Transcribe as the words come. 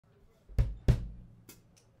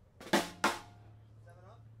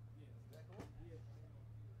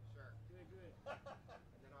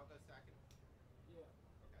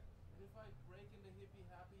if I break into hippie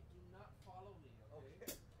happy, do not follow me,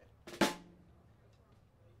 okay?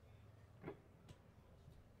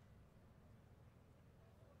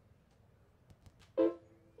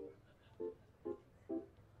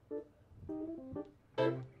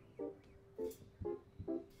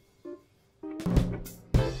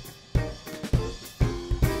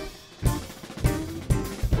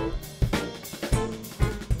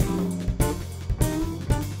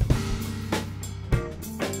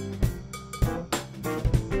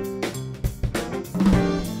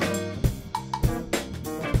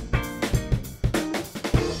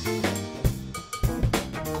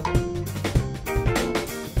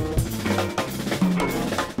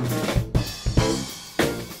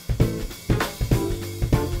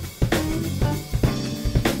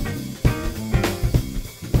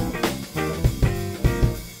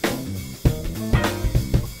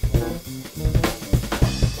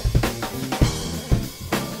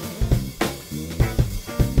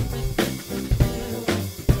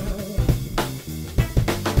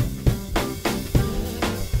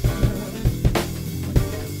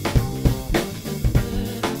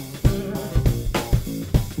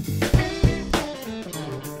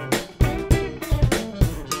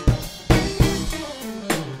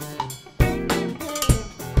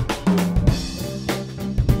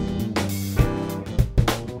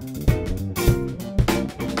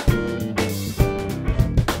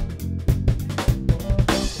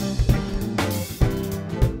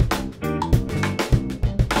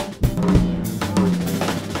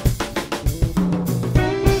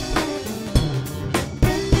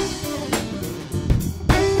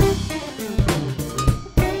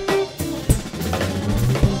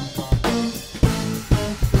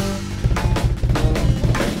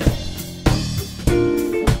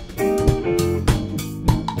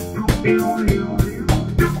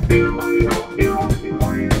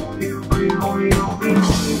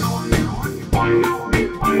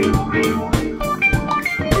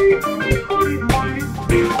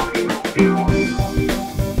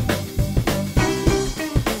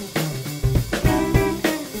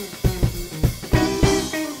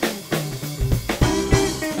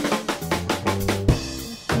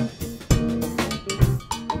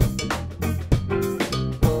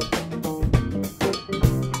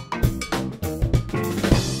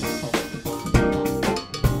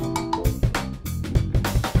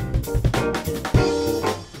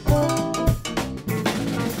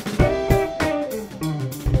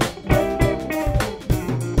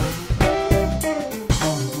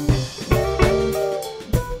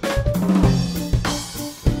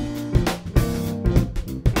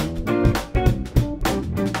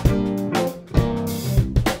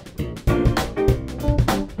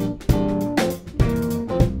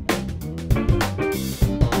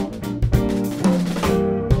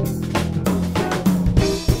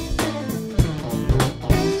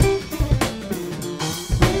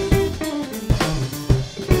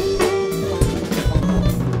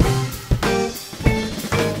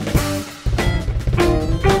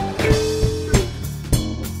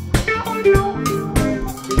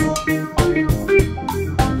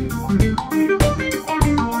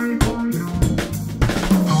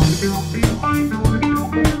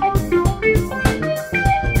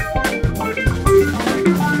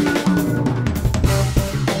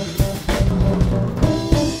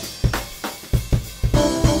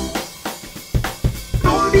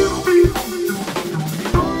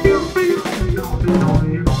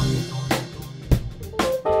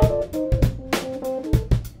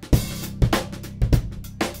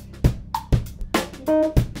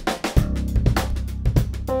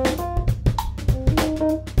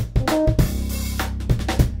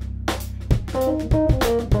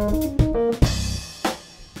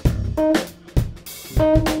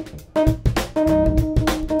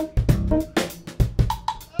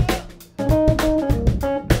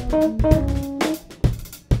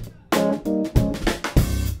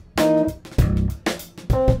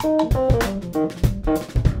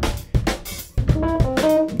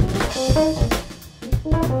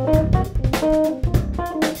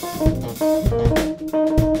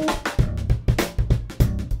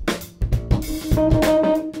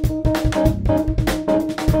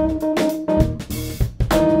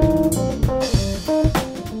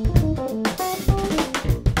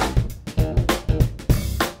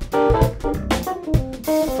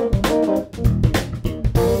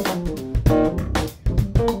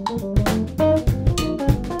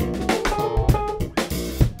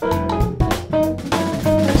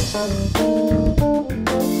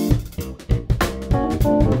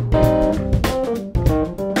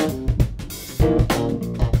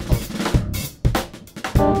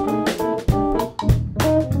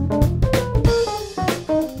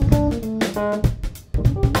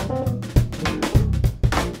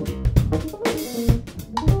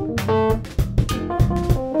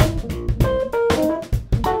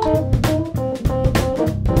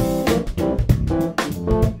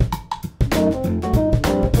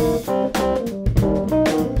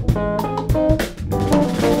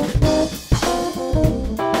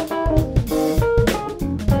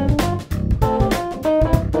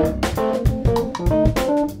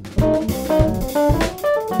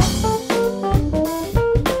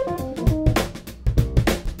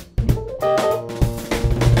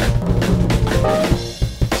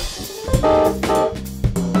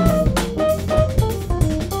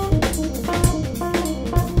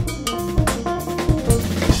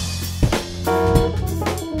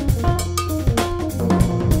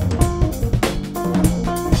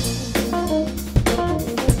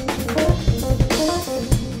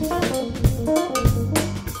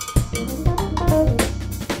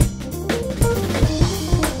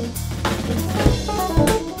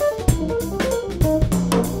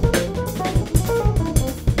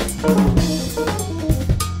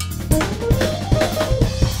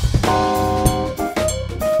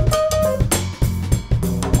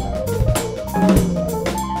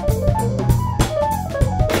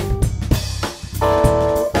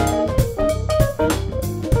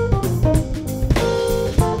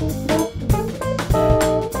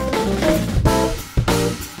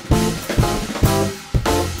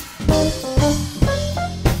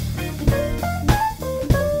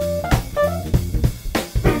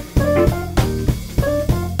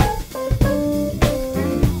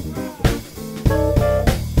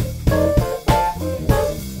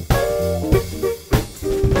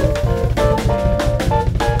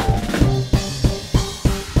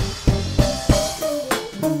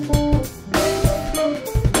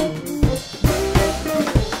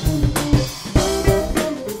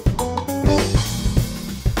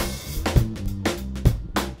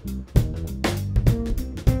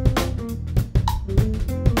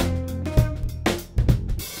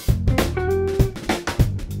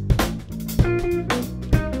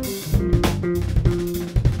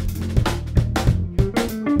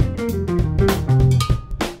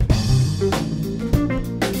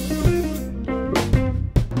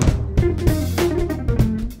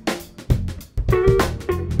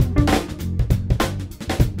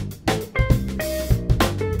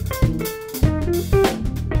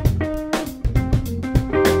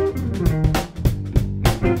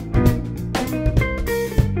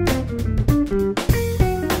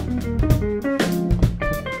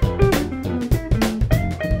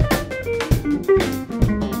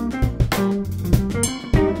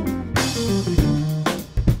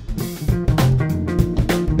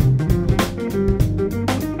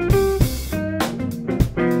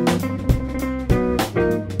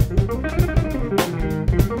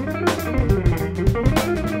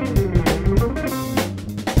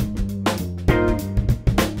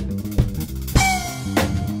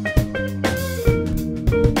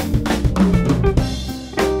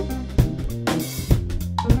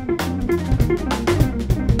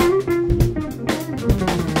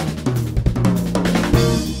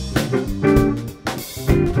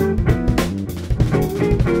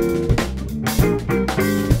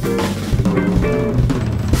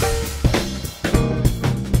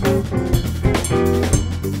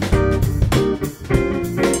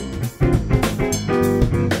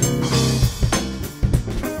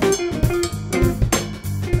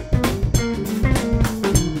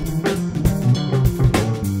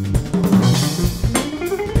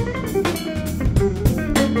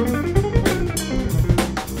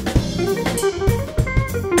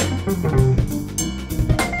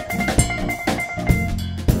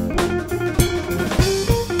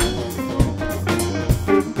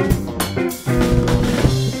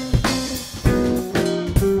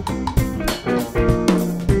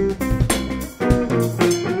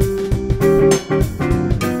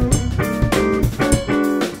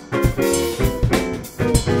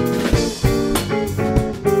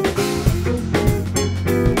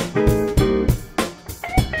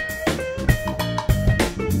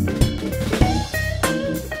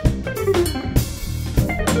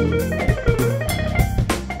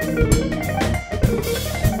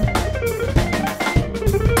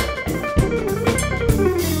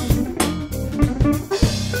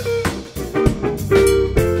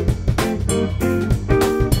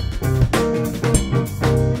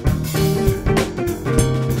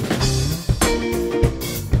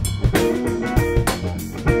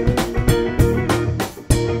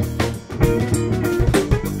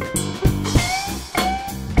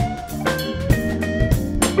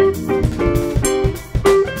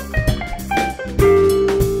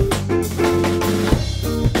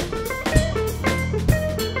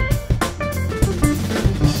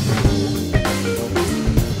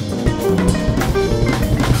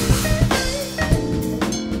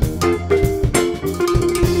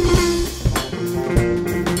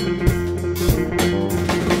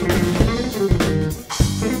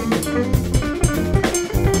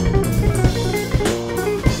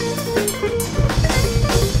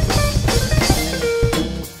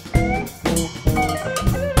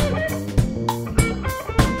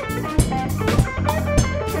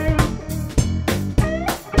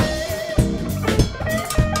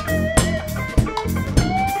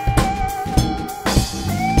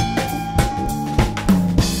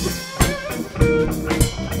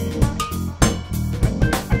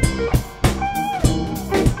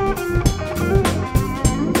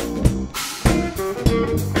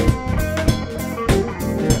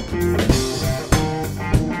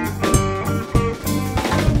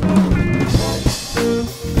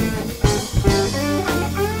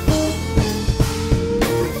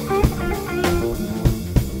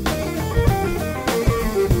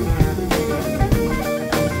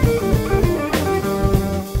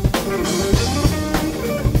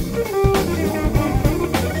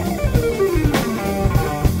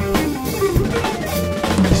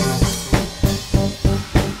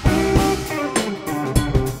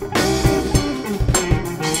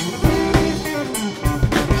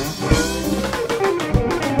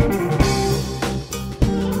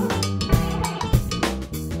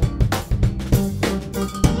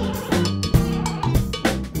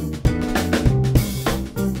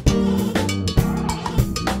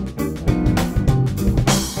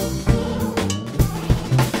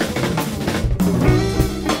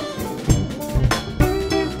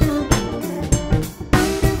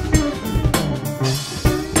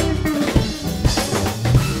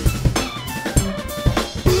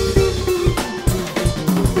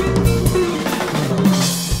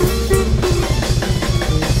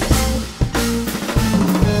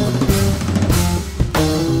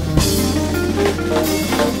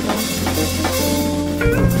 Hi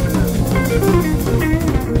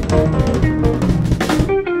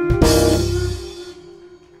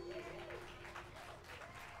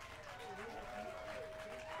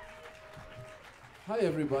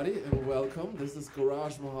everybody and welcome. This is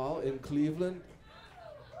Garaj Mahal in Cleveland.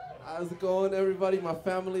 How's it going, everybody? My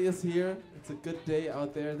family is here. It's a good day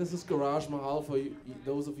out there. This is Garaj Mahal for you,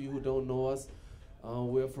 those of you who don't know us.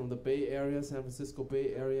 We're from the Bay Area, San Francisco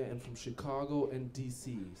Bay Area, and from Chicago and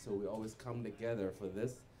DC. So we always come together for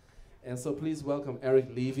this. And so please welcome Eric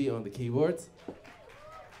Levy on the keyboards.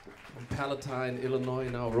 From Palatine, Illinois,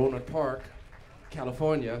 now Rohnert Park,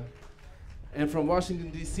 California. And from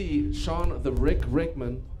Washington, D.C., Sean the Rick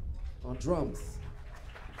Rickman on drums.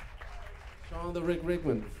 Sean the Rick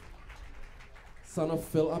Rickman, son of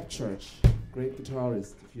Phil Upchurch, great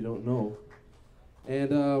guitarist, if you don't know.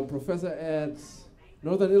 And professor at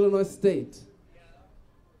Northern Illinois State.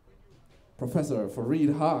 Professor for Reed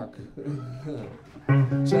Hawk.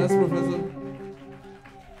 Jazz professor.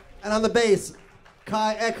 And on the bass,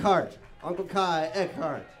 Kai Eckhart, Uncle Kai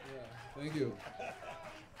Eckhart. Yeah, thank you.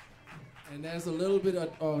 And there's a little bit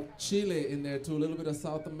of Chile in there too, a little bit of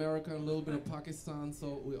South America, a little bit of Pakistan,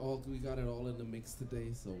 so we got it all in the mix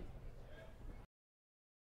today. So